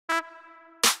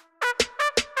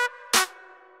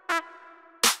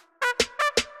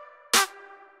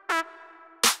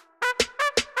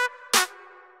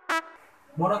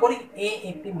মনে করি এ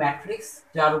একটি ম্যাট্রিক্স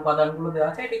যার উপাদানগুলো দেওয়া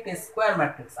আছে, এটি একটি স্কোয়ার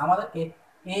ম্যাট্রিক্স। আমাদেরকে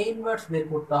এ ইনভার্স বের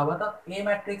করতে হবে, অর্থাৎ এ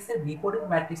ম্যাট্রিক্সের বিপরীত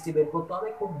ম্যাট্রিক্সটি বের করতে হবে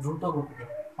খুব দ্রুত গতিতে,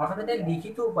 অর্থাৎ এটা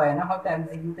লিখিত উপায় না, হয়তো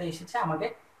এমসিকিউতে এসেছে আমাকে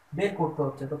বের করতে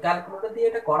হচ্ছে। তো ক্যালকুলেটর দিয়ে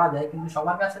এটা করা যায়, কিন্তু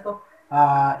সবার কাছে তো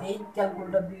এই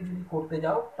ক্যালকুলেটর দিয়ে যদি করতে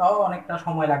যাও তাও অনেকটা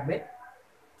সময় লাগবে।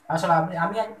 আসলে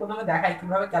আমি আগে প্রথমে দেখাই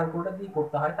কিভাবে ক্যালকুলেটর দিয়ে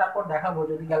করতে হয়, তারপর দেখাবো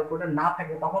যদি ক্যালকুলেটর না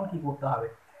থাকে তখন কি করতে হবে।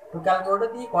 তো ক্যালকুলেটর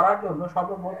দিয়ে করার জন্য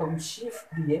সর্বপ্রথম শিফট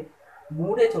দিয়ে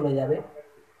মোডে চলে যাবে,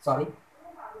 সরি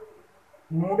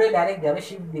মোডে ডাইরেক্ট যাবে,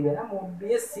 শিফট দিবে না, মোড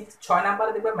দিয়ে 6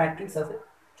 নাম্বারে দেখবে ম্যাট্রিক্স আছে,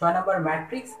 6 নাম্বার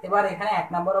ম্যাট্রিক্স। এবার এখানে 1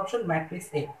 নাম্বার অপশন ম্যাট্রিক্স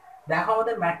এ। দেখো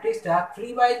আমাদের ম্যাট্রিক্সটা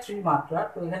 3/3 মাত্রা,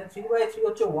 তো এখানে 3/3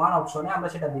 হচ্ছে 1 অপশনে, আমরা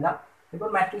সেটা দিলাম। এবার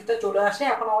ম্যাট্রিক্সটা চলে আসে,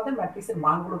 এখন আমাদের ম্যাট্রিক্সের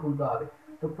মানগুলো তুলতে হবে।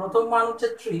 তো প্রথম মান হচ্ছে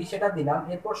 3, সেটা দিলাম।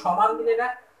 এরপর সমান দিলে এটা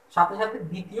সাথে সাথে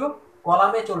দ্বিতীয়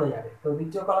কলামে চলে যাবে, তো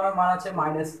দ্বিতীয় কলামের মান আছে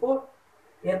 -4।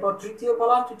 এরপর তৃতীয়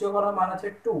কলাম মান আছে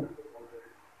 2।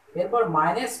 এরপর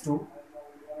 -2,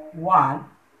 1,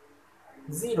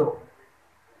 0।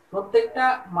 প্রত্যেকটা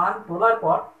মান তোলার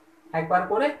পর একবার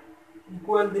করে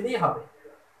ইকুয়াল দিলেই হবে।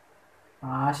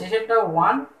 শেষেরটা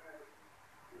 1,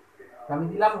 আমি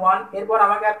দিলাম 1। এরপর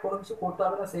আমাকে আর কোনো কিছু করতে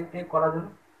হবে না সেভ টেভ করার জন্য,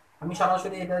 আমি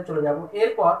সরাসরি এটাতে চলে যাব।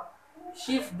 এরপর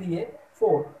শিফট দিয়ে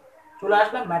 4 চলে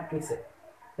আসলাম ম্যাট্রিক্সে।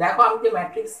 দেখো আমি যে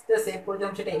ম্যাট্রিক্সটা সেভ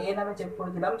করেছিলাম সেটা এ নামে সেভ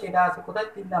করেছিলাম, সেটা আছে কোথায়,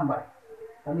 3 নাম্বারে।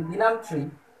 আমি দিলাম 3।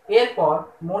 এরপর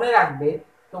মনে রাখবে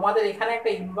তোমাদের এখানে একটা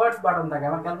ইনভার্স বাটন থাকে,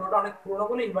 আমার ক্যালকুলেটর অনেক পুরোনো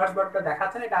বলে ইনভার্স বাটনটা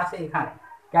দেখাচ্ছে না, এটা আছে এখানে।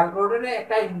 ক্যালকুলেটরে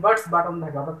একটা ইনভার্স বাটন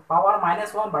থাকে, অর্থাৎ পাওয়ার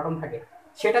 -1 বাটন থাকে,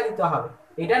 সেটা দিতে হবে।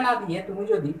 এটা না দিয়ে তুমি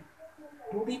যদি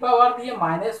টু দি পাওয়ার দিয়ে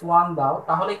 -1 দাও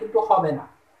তাহলে কিন্তু হবে না,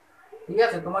 ঠিক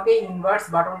আছে? তোমাকে ইনভার্স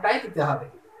বাটনটাই দিতে হবে।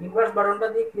 ইনভার্স বাটনটা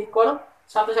দিয়ে ক্লিক করো,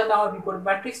 সাথে সাথে আমার বিপরীত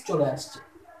ম্যাট্রিক্স চলে আসছে,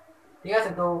 ঠিক আছে?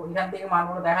 তো এখান থেকে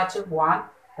মানগুলো দেখাচ্ছে 1,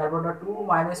 তারপরটা 2,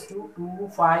 -2, 2,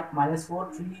 5, -4,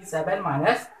 3, 7,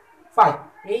 -5।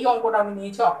 এই অঙ্কটা আমি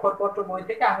নিয়েছি অক্ষরপত্র বই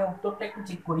থেকে। আমি উত্তরটা একটু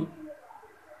চেক করি।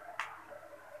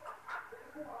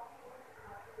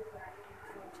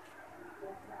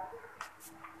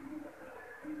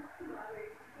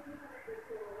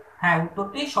 হ্যাঁ,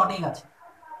 উত্তরটি সঠিক আছে।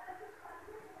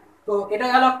 তো এটা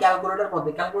গেল ক্যালকুলেটর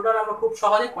পদ্ধতি। ক্যালকুলেটর আমরা খুব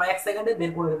সহজে কয়েক সেকেন্ডে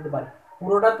বের করে দিতে পারি,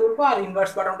 পুরোটা তুলবো আর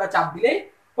ইনভার্স বাটনটা চাপ দিলেই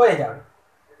হয়ে যাবে।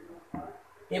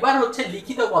 এবার হচ্ছে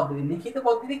লিখিত পদ্ধতি। লিখিত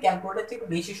পদ্ধতি ক্যালকুলেটর থেকে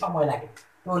বেশি সময় লাগে।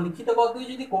 তো লিখিত পদ্ধতি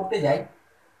যদি করতে যাই,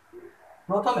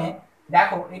 প্রথমে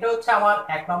দেখো এটা হচ্ছে আমার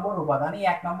 1 নম্বর উপাদান, এই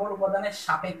 1 নম্বর উপাদানের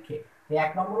সাপেক্ষে এই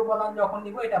 1 নম্বর উপাদান যখন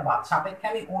নিব এটা বাদ, সাপেক্ষে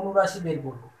আমি অনুরাশি বের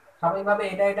করবো। স্বাভাবিকভাবে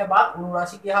এটা বাদ,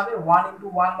 অনুরাশি কি হবে, 1 ×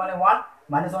 1 মানে 1,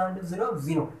 -1 × 0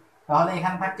 0। তাহলে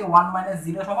এখানে থাকছে 1 -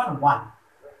 0 = 1।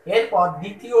 এরপর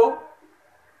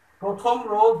প্রথম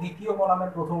রো দ্বিতীয়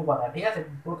কলামের প্রথম উপাদান, ঠিক আছে?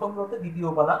 প্রথম রোতে দ্বিতীয়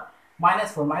উপাদান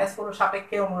 -4, -4 এর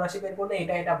সাপেক্ষে অনুরাশি বের করলে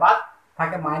এটা বাদ,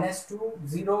 থাকে -2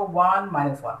 0 1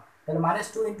 -1। তাহলে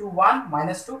 -2 × 1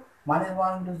 -2,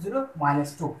 -1 × 0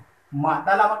 -2।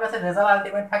 তাহলে আমার কাছে রেজাল্ট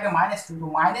আলটিমেট থাকে -2। তো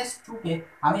 -2 কে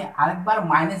আমি আরেকবার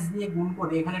মাইনাস দিয়ে গুণ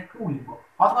করে এখানে 2 লিখবো,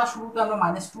 অথবা শুরুতে আমরা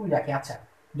 -2 রাখি। আচ্ছা,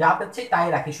 যা হচ্ছে তাই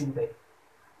রাখি শুরুতে।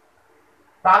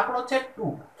 তারপর হচ্ছে 2।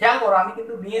 খেয়াল করো আমি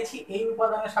কিন্তু নিয়েছি এই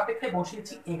উপাদানের সাপেক্ষে,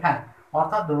 বসিয়েছি এখানে,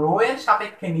 অর্থাৎ রো এর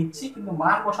সাপেক্ষে নিচ্ছি কিন্তু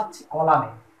মান বসাচ্ছি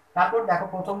কলামে। তারপর দেখো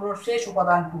প্রথম রোর শেষ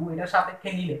উপাদান 2, এটার সাপেক্ষে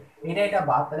নিলে এটা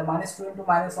বাদ, তাহলে -2 ×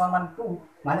 -1 মানে 2,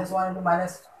 -1 ×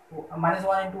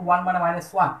 -1 × 1 মানে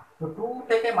 -1। তো 2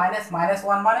 থেকে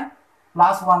 -1 মানে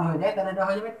 +1 হয়ে যায়, তাহলে এটা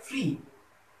হয়ে যাবে 3।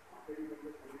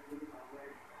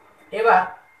 এবার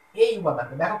এই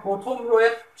উপাদানটা দেখো প্রথম রো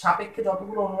এর সাপেক্ষে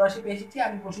যতগুলো অনুরাশি পেয়েছি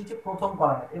আমি বসিয়েছি প্রথম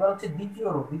কলামে। এবার হচ্ছে দ্বিতীয়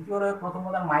রো এর প্রথম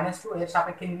উপাদান -2, এর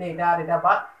সাপেক্ষে নিলে এটা আর এটা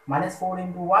বাদ, -4 ×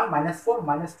 1 -4,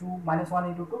 -2 -1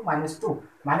 × 2 -2,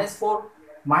 -4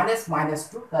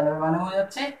 -2, তাহলে মানে হয়ে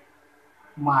যাচ্ছে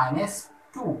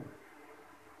 -2,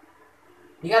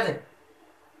 ঠিক আছে?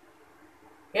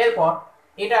 এরপর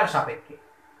এটার সাপেক্ষে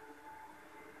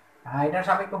এটার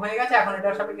সাপেক্ষে হয়ে গেছে, এখন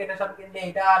এটার সাপেক্ষে নিলে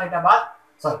এটা আর এটা বাদ,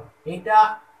 সরি এইটা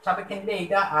সাপেক্ষে নিলে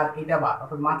এইটা আর এটা বাদ,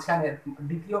 অর্থাৎ মাঝখানে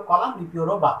দ্বিতীয় কলাম দ্বিতীয়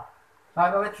রো বাদ।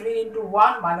 স্বাভাবিকভাবে 3 ×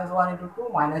 1 -1 × 2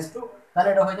 -2, তাহলে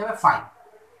এটা হয়ে যাবে 5।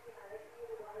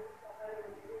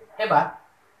 এবার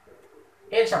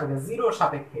এর সাপেক্ষে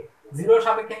জিরোর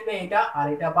সাপেক্ষে নিলে এটা আর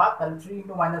এটা বাদ, তাহলে 3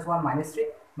 × -1 -3,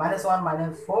 -1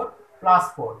 -4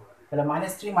 +4, তাহলে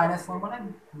 -3 -4 মানে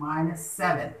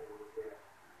 -7।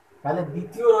 তাহলে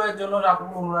দ্বিতীয় রো এর জন্য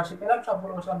সবগুলো অনুরাশি পেলাম,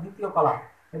 সবগুলো বসলাম দ্বিতীয় কলাম।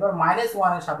 এবার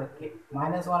 -1 এর সাপেক্ষে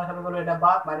হলো এটা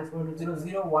বাদ, -4 × 0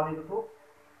 0, 1 × 2,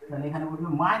 তাহলে এখানে বলবো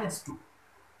 -2।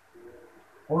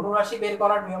 অনুরাশি বের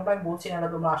করার নিয়মটা আমি বলছি না, এটা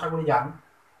তোমরা আশা করি জানো।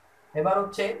 এবার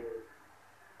হচ্ছে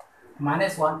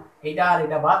 -1, এটা আর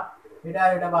এটা বাদ, এটা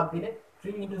আর এটা বাদ দিলে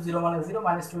 3 ইন্টু 0 মানে 0,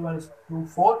 মাইনাস 2 মাইনাস 2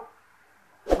 4,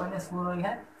 মাইনাস 4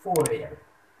 এখানে 4 হয়ে যাবে।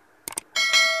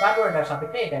 তারপর এটার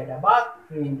সাপেক্ষে এটা বাদ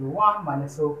 3 ইন্টু 1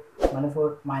 মাইনাস 2 মানে 4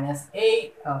 মাইনাস 8,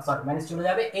 সরি মাইনাস চলে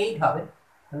যাবে 8 হবে,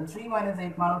 তাহলে 3 মাইনাস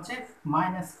 8 মান হচ্ছে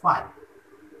মাইনাস 5।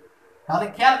 তাহলে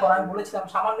খেয়াল করো, আমি বলেছিলাম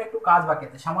সামান্য একটু কাজ বাকি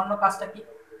আছে। সামান্য কাজটা কি,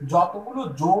 যতগুলো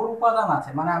জোড় উপাদান আছে,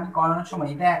 মানে আমি করানোর সময়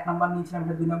এটা 1 নাম্বার নিয়েছিলাম,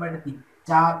 এটা 2 নাম্বার, এটা 3,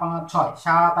 4 5 6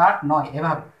 7 8 9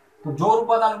 এভাবে। তো জোড়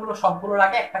উপাদানগুলো সবগুলোর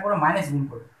আগে একটা করে মাইনাস গুণ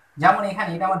করবে। যেমন এখানে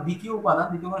এটা আমার দ্বিতীয় উপাদান,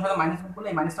 দ্বিতীয় উপাদানের সাথে মাইনাস গুণ করলে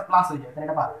এই মাইনাসটা প্লাস হয়ে যায়, তাহলে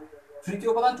এটা বাদ। তৃতীয়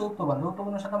উপাদান চতুর্থ উপাদান, চতুর্থ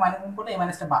উপাদানের সাথে মাইনাস গুণ করলে এই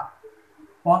মাইনাসটা বাদ।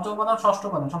 পঞ্চম উপাদান ষষ্ঠ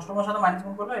উপাদান, ষষ্ঠ উপাদানের সাথে মাইনাস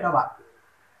গুণ করলে এটা বাদ।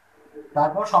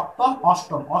 তারপর সপ্তম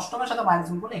অষ্টম, অষ্টমের সাথে মাইনাস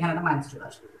গুণ করলে এখানে একটা মাইনাস চলে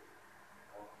আসবে।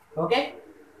 ওকে,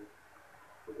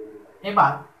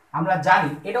 এবার আমরা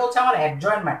জানি এটা হচ্ছে আমার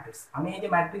অ্যাডজয়েন্ট ম্যাট্রিক্স। আমি এই যে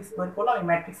ম্যাট্রিক্স তৈরি করলাম, এই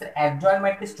ম্যাট্রিক্সের অ্যাডজয়েন্ট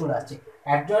ম্যাট্রিক্স চলে আসছে।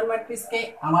 অ্যাডজয়েন্ট ম্যাট্রিক্সকে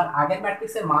আমার আগের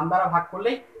ম্যাট্রিক্সের মান দ্বারা ভাগ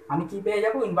করলেই আমি কি পেয়ে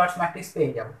যাব, ইনভার্স ম্যাট্রিক্স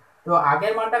পেয়ে যাব। তো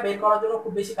আগের মানটা বের করার জন্য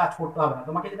খুব বেশি কাজ করতে হবে না,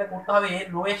 তোমাকে যেটা করতে হবে এর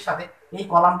রো এর সাথে এই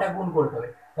কলামটা গুণ করতে হবে।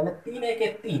 তাহলে 3 একে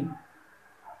 3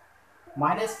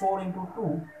 মাইনাস 4 ইন্টু 2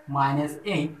 মাইনাস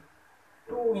 8,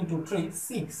 2 ইন্টু 3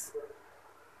 6,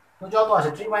 তো যত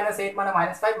আসে 3 মাইনাস 8 মানে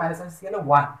মাইনাস 5, মাইনাস 6 গেলে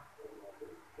 1,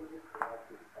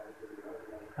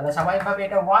 তাহলে স্বাভাবিকভাবে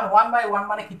এটা 1, 1 বাই 1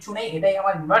 মানে কিছু নেই, এটাই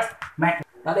আমার ইনভার্স ম্যাট্রিক্স।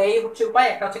 তাহলে এই হচ্ছে উপায়,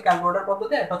 একটা হচ্ছে ক্যালকুলেটর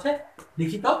পদ্ধতি, একটা হচ্ছে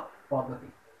লিখিত পদ্ধতি।